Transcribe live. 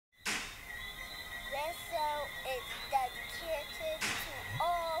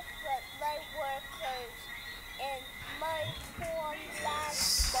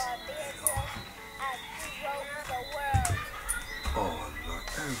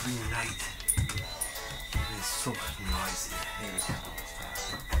every night. It is so noisy here.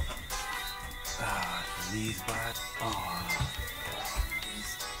 These bad. Oh,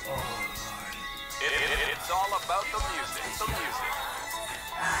 Lord. It's all about the music. The music.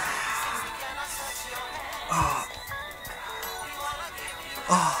 Oh.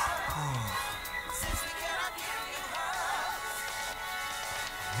 Oh.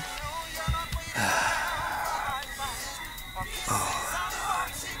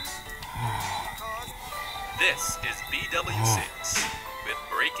 This is BW6 with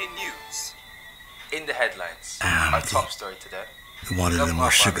breaking news. In the headlines, our top story today. They wanted a little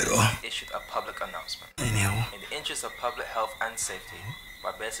more sugar though. Issued a public announcement. Anyhow. In the interest of public health and safety,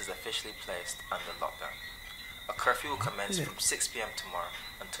 Barbados is officially placed under lockdown. A curfew will commence from 6 p.m. tomorrow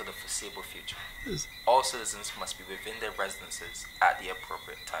until the foreseeable future. All citizens must be within their residences at the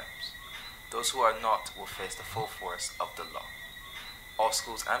appropriate times. Those who are not will face the full force of the law. All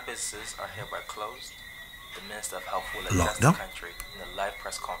schools and businesses are hereby closed. The Minister of Health will address the country in a live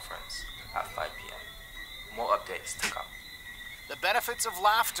press conference at 5 p.m. More updates to come. The benefits of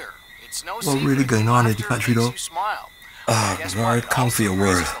laughter. It's no secret. What really going on in the country though? Lord, come for your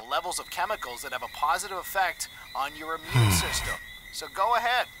word. The levels of chemicals that have a positive effect on your immune system. So go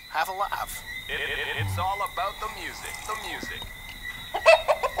ahead, have a laugh. It's all about the music. The music.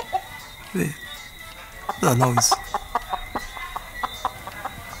 That noise.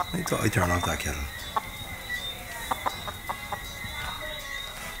 I thought I turned off that kettle.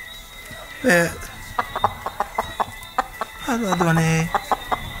 Yeah. How's doing it?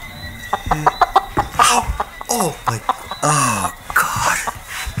 Ow! Oh my! Oh God!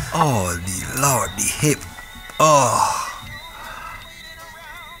 Oh the Lord, the hip! Oh!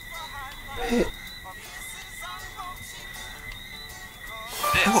 Hip.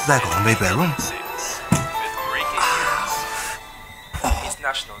 I hope that got in my bedroom. It's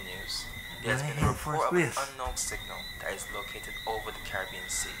national news. There has been a report of an unknown signal that is located over the Caribbean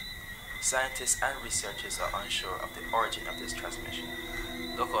Sea. Scientists and researchers are unsure of the origin of this transmission.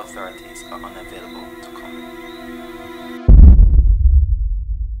 Local authorities are unavailable to comment.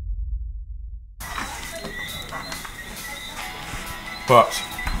 Pops.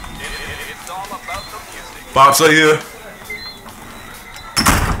 It's all about the music. Pops are here.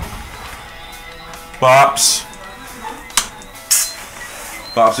 Pops.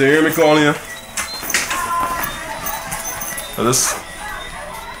 Pops, you hear me calling you? This.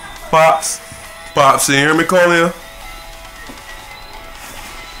 Pops. Pops, you hear me calling you?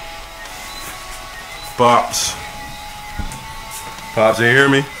 Pops. Pops, you hear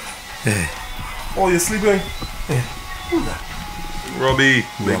me? Hey. Oh, you sleeping? Hey. Who's that? Robby.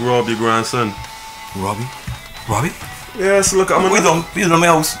 Big Rob, your grandson. Robby? Robby? Yes, look, I'm in What you doing in my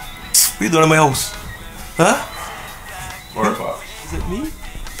house? What you doing in my house? Huh? Alright, Pops. Is it me?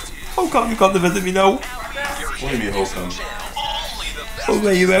 How come you come to visit me now? What do you mean, how come? Oh,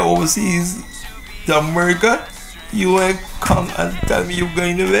 when you went overseas to America, you ain't come and tell me you're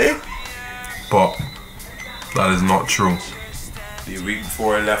going away? Pop, that is not true. The week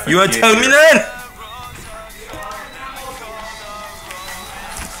before I left, You ain't tell me that?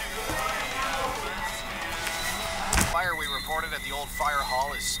 Fire we reported at the old fire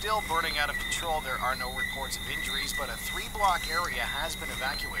hall is still burning out of control. There are no reports of injuries, but a 3-block area has been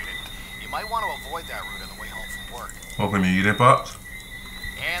evacuated. You might want to avoid that route on the way home from work. Welcome to eating, Pops.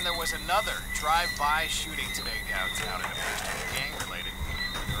 And there was another drive-by shooting today downtown. It appears to be gang-related.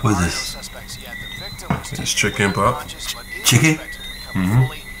 What is There are this? no suspects yet. The victim was It's chicken, Pop. Chicken?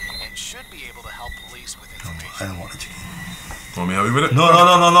 Fully and should be able to help police with information. I don't want the chicken. Want me to help you with it? No, I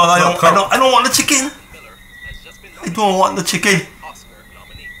don't want the chicken. I don't want the chicken.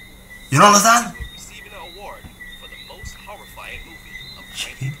 You don't understand? Receiving an award for the most horrifying movie of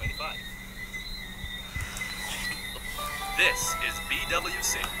Chicken? 2025. This is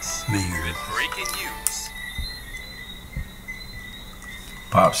BW6 with breaking news.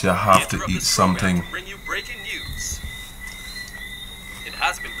 Pops, you have to eat something. Bring you breaking news. It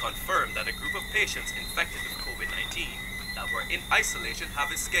has been confirmed that a group of patients infected with COVID-19 that were in isolation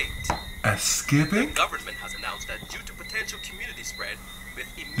have escaped. The Escaping? government has announced that due to potential community spread, with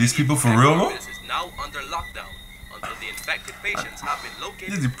These people for real, no? is now under lockdown until the infected patients have been located.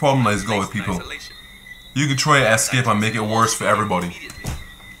 This is the problem that is going with people. You can try to escape and make it worse for everybody.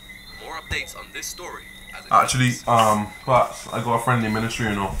 More updates on this story. Actually, Pops, I got a friend in the ministry,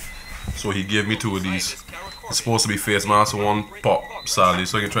 you know. So he gave me 2 of these. It's supposed to be face mask, so one pop, sadly,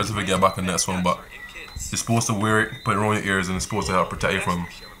 so I can try to get back on the next one, but you're supposed to wear it, put it around your ears, and it's supposed to help protect you from,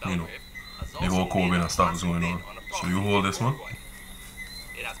 you know, the whole COVID and stuff that's going on. So you hold this one.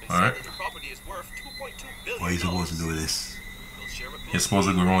 Alright. What are you supposed to do with this? You're supposed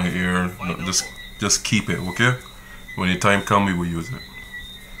to go around your ear. No, just keep it, okay? When the time comes, we will use it.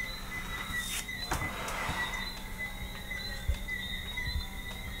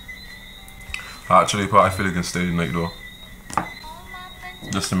 Actually, I feel you can stay tonight though.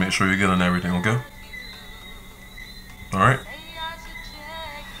 Just to make sure you get on everything, okay? Alright?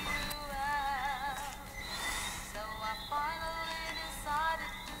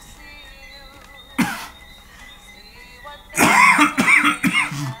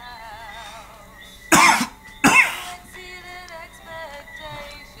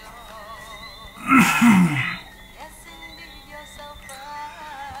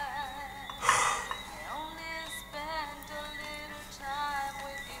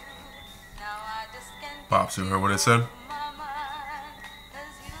 Pops, you heard what I said?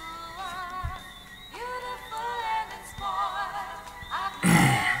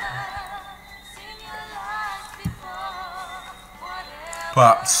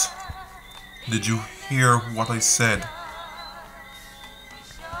 Pops, did you hear what I said?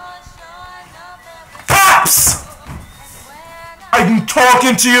 Pops! I'm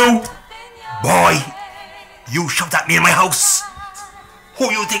talking to you! Boy, you shot at me in my house.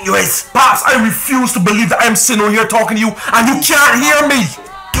 Who you think you is? Pops, I refuse to believe that I'm sitting over here talking to you and you can't hear me!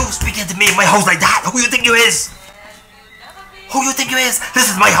 You speaking to me in my house like that? Who you think you is? Who you think you is? This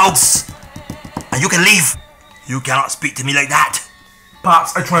is my house. And you can leave. You cannot speak to me like that.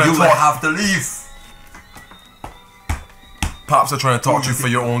 Pops, I'm trying to You talk. will have to leave. Pops, I'm trying to talk to you for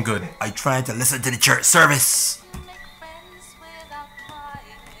your own good. I tried to listen to the church service.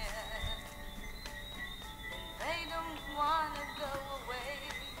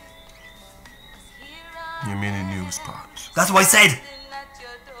 You mean the news, Pops? That's what I said.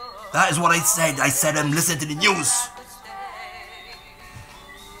 That is what I said. I said I'm listening to the news.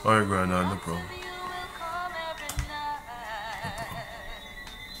 Alright, Granddad, no problem.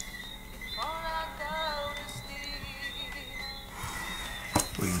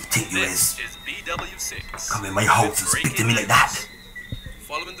 Who you think you This is? is BW6. Come in my house and speak to me like that.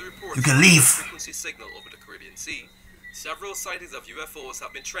 Following the report You can leave. of a frequency signal over the Caribbean Sea, several sightings of UFOs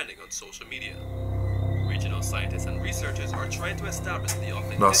have been trending on social media. Regional scientists and researchers are trying to establish the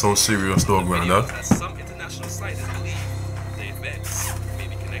authenticity. Not so serious though, of the Granddad. videos, as some international scientists believe the events may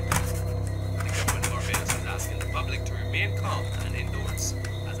be connected. The government of Barbados is asking the public to remain calm and indoors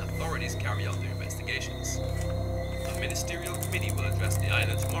as authorities carry out their investigations. A ministerial committee will address the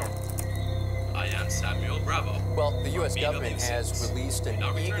island tomorrow. I am Samuel Bravo. Well, the U.S. BW6. government has released an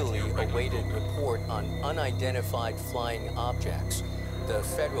Now return to eagerly your regular awaited program. report on unidentified flying objects. The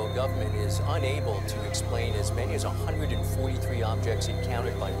federal government is unable to explain as many as 143 objects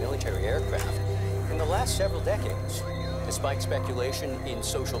encountered by military aircraft in the last several decades. Despite speculation in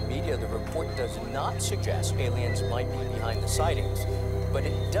social media, the report does not suggest aliens might be behind the sightings, but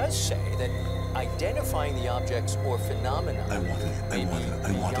it does say that identifying the objects or phenomena I want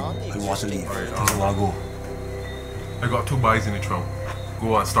to leave. Alright, I want to go. I got 2 bags in the trunk.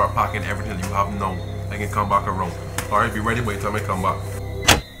 Go and start packing everything you have now. I can come back around. Alright, be ready by the time I come back.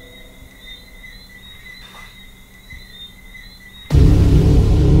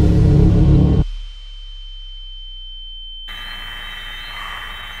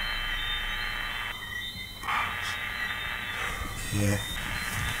 Yeah.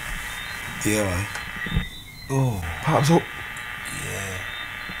 Yeah, man. Oh. Pops, so Yeah.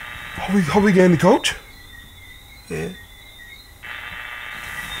 how we getting the coach? Yeah.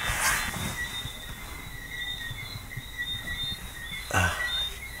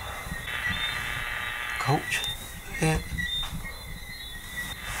 Coach? Yeah.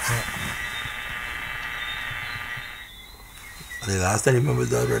 The last time you remember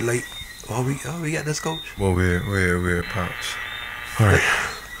the red light. How we get this, coach? Well, we're Pops. Alright.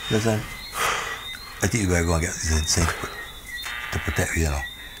 Listen. I think you gotta go and get these things to protect you, you know.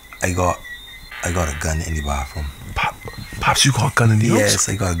 I got a gun in the bathroom. Pops, you got a gun in the house? Yes,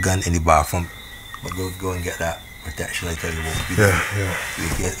 I got a gun in the bathroom. But go and get that protection I tell you what we do.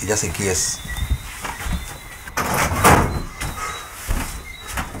 Yeah. Just in case.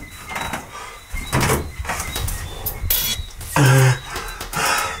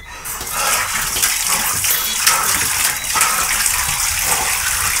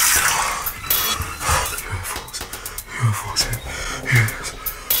 UFOs. Yes.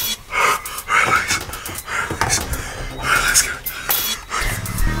 Let's go.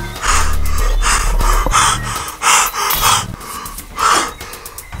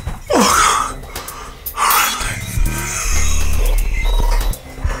 Oh God.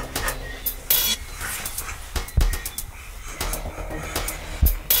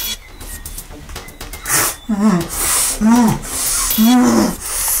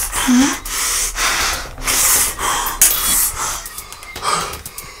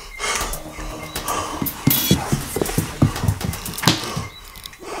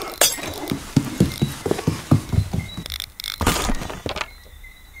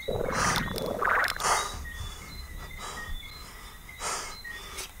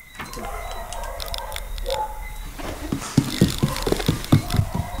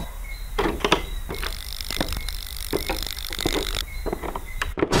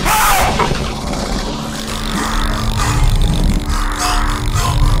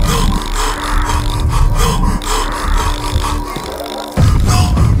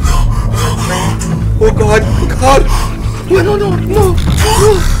 no, no, no,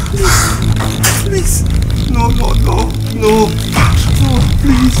 please, no, no, no, no, no,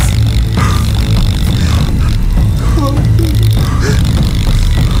 please.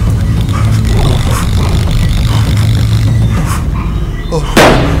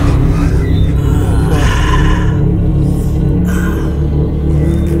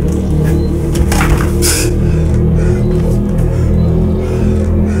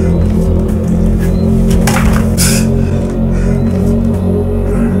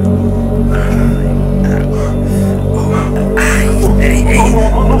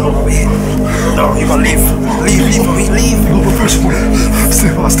 No, you gotta leave. Leave me, leave. No, but first of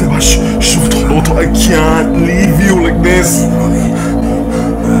all, stay back. Shoot, Toto, I can't leave you like this.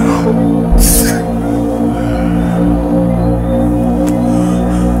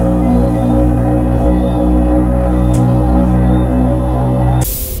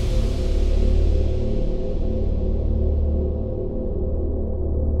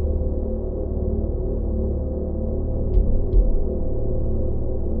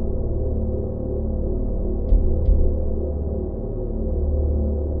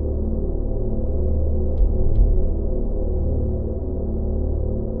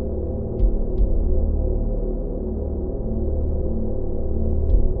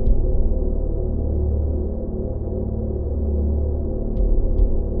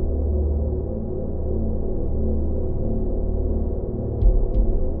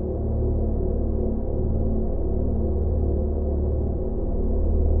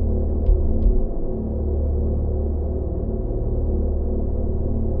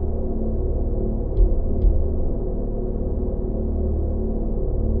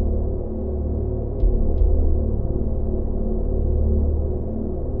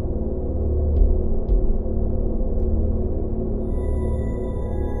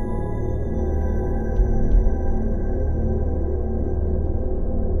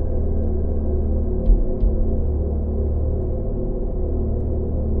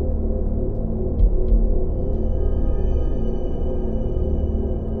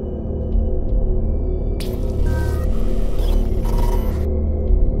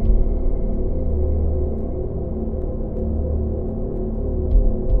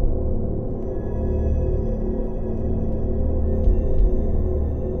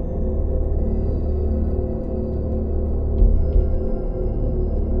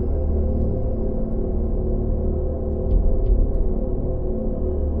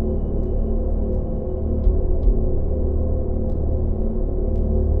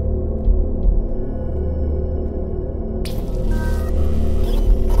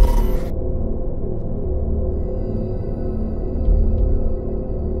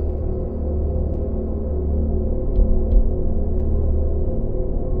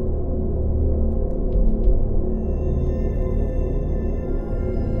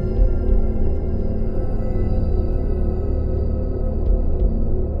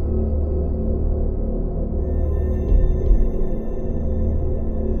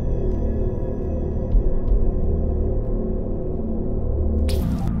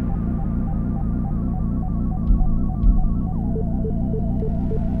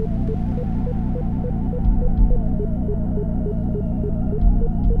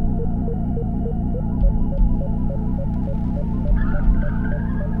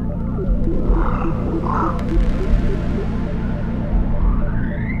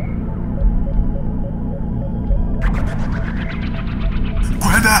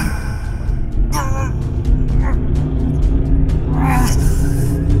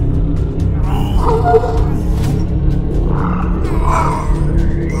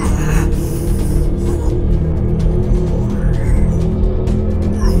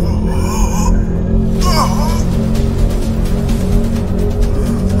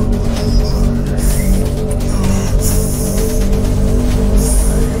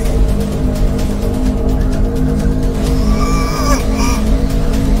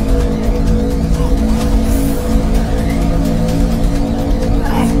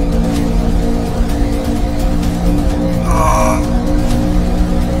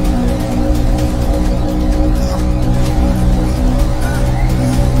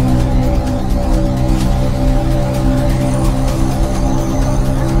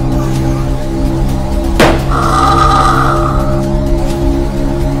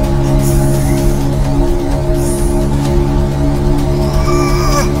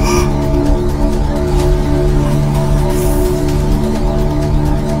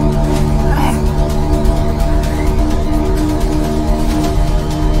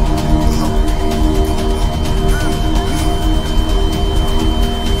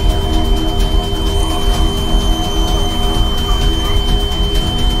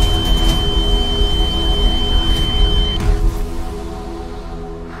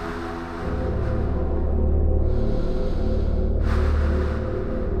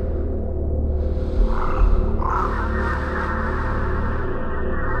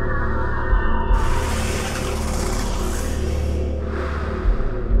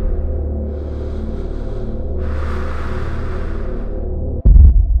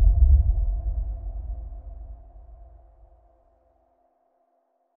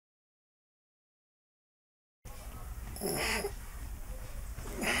 Pops.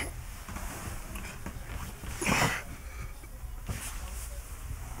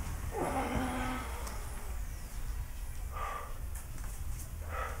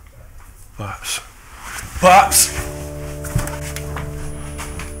 Pops!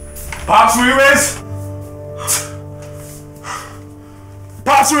 Pops, where you is?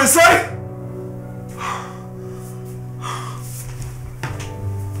 Pops, where you say?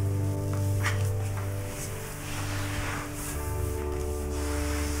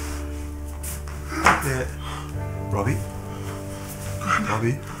 Yeah. Robby?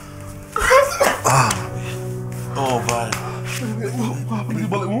 Robby? Oh, man. What happened to the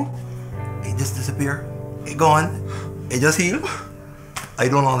bullet wound? It just disappeared. It gone. It just healed. I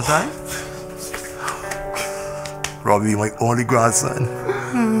don't understand. Robby, my only grandson.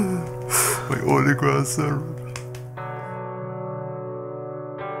 My only grandson.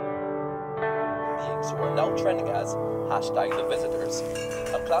 Beings who are now trending as #TheVisitors.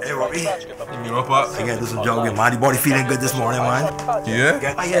 Hey, Robby. You know what? I gotta do some jogging, man. The body feeling good this morning, man. Yeah?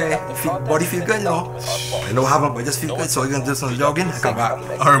 Body feel good, you know. I know how I just feel good, so we're gonna do some jogging. Come back.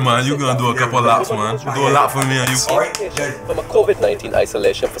 Alright, man, you gonna do a couple laps, man. You do a lap for me and you. Alright, good. From a COVID-19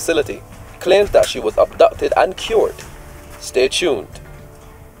 isolation facility claims that she was abducted and cured. Stay tuned.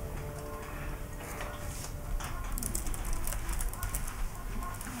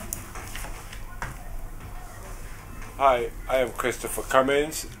 Hi, I am Christopher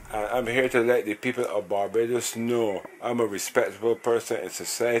Cummins, and I'm here to let the people of Barbados know I'm a respectable person in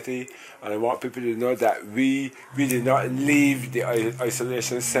society, and I want people to know that we did not leave the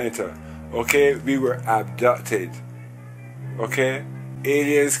isolation center, okay? We were abducted, okay?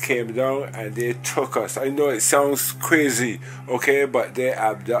 Aliens came down and they took us. I know it sounds crazy, okay, but they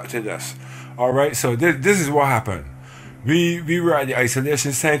abducted us. Alright, so this is what happened. We were at the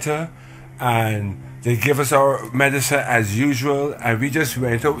isolation center, and they give us our medicine as usual, and we just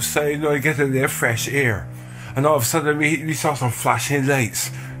went outside, you know, to get a little fresh air. And all of a sudden, we saw some flashing lights,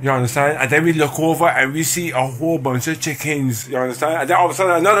 you understand? And then we look over and we see a whole bunch of chickens, you understand? And then all of a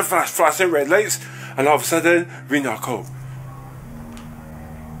sudden, another flashing red lights, and all of a sudden, we knock out.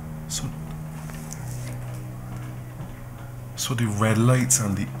 So the red lights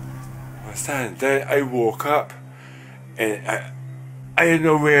and the... Understand? Then I woke up, and I didn't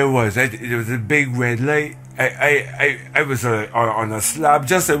know where it was. It was a big red light. I was on a slab,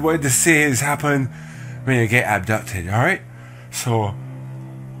 just the way the scenes happen when you get abducted, alright? So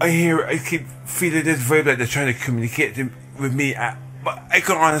I keep feeling this vibe that they're trying to communicate with me, but I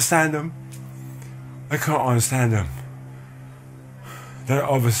can't understand them. I can't understand them. Then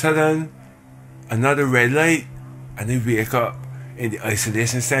all of a sudden, another red light, and I wake up in the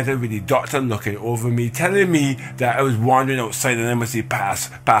isolation center with the doctor looking over me, telling me that I was wandering outside and I must be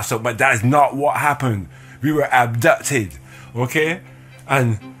passed out, but that is not what happened. We were abducted, okay?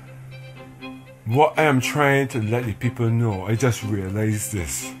 And what I am trying to let the people know, I just realized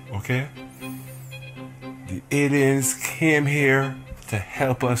this, okay? The aliens came here to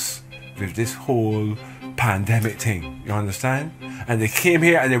help us with this whole pandemic thing, you understand? And they came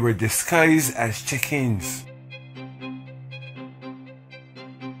here and they were disguised as chickens.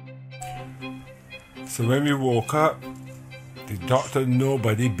 So when we woke up, the doctor,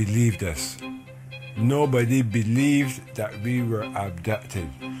 nobody believed us. Nobody believed that we were abducted.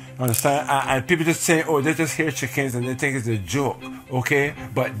 Understand? And people just say, oh, they just hear chickens and they think it's a joke, okay?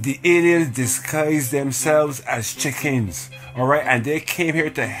 But the aliens disguised themselves as chickens, alright? And they came here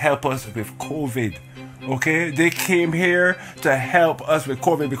to help us with COVID, okay? They came here to help us with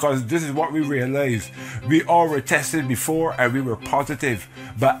COVID because this is what we realized. We all were tested before and we were positive.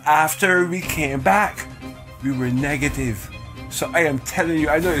 But after we came back, we were negative. So I am telling you,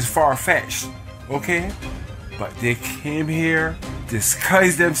 I know it's far-fetched, okay? But they came here,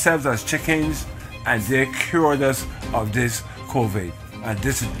 disguised themselves as chickens, and they cured us of this COVID. And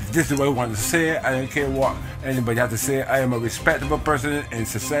this is what I want to say. I don't care what anybody has to say. I am a respectable person in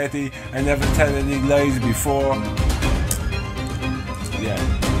society. I never tell any lies before. Yeah,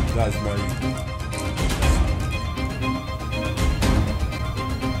 that's my...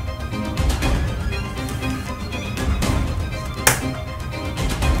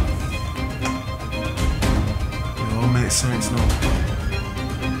 Makes sense now.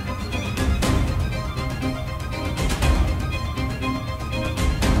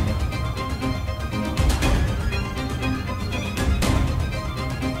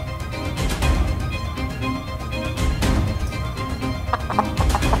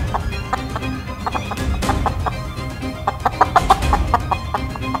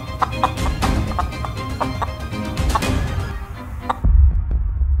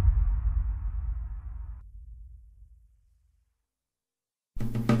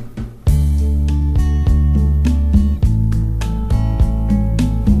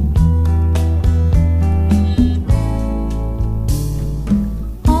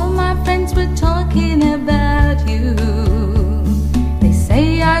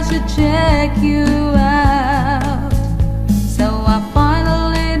 check you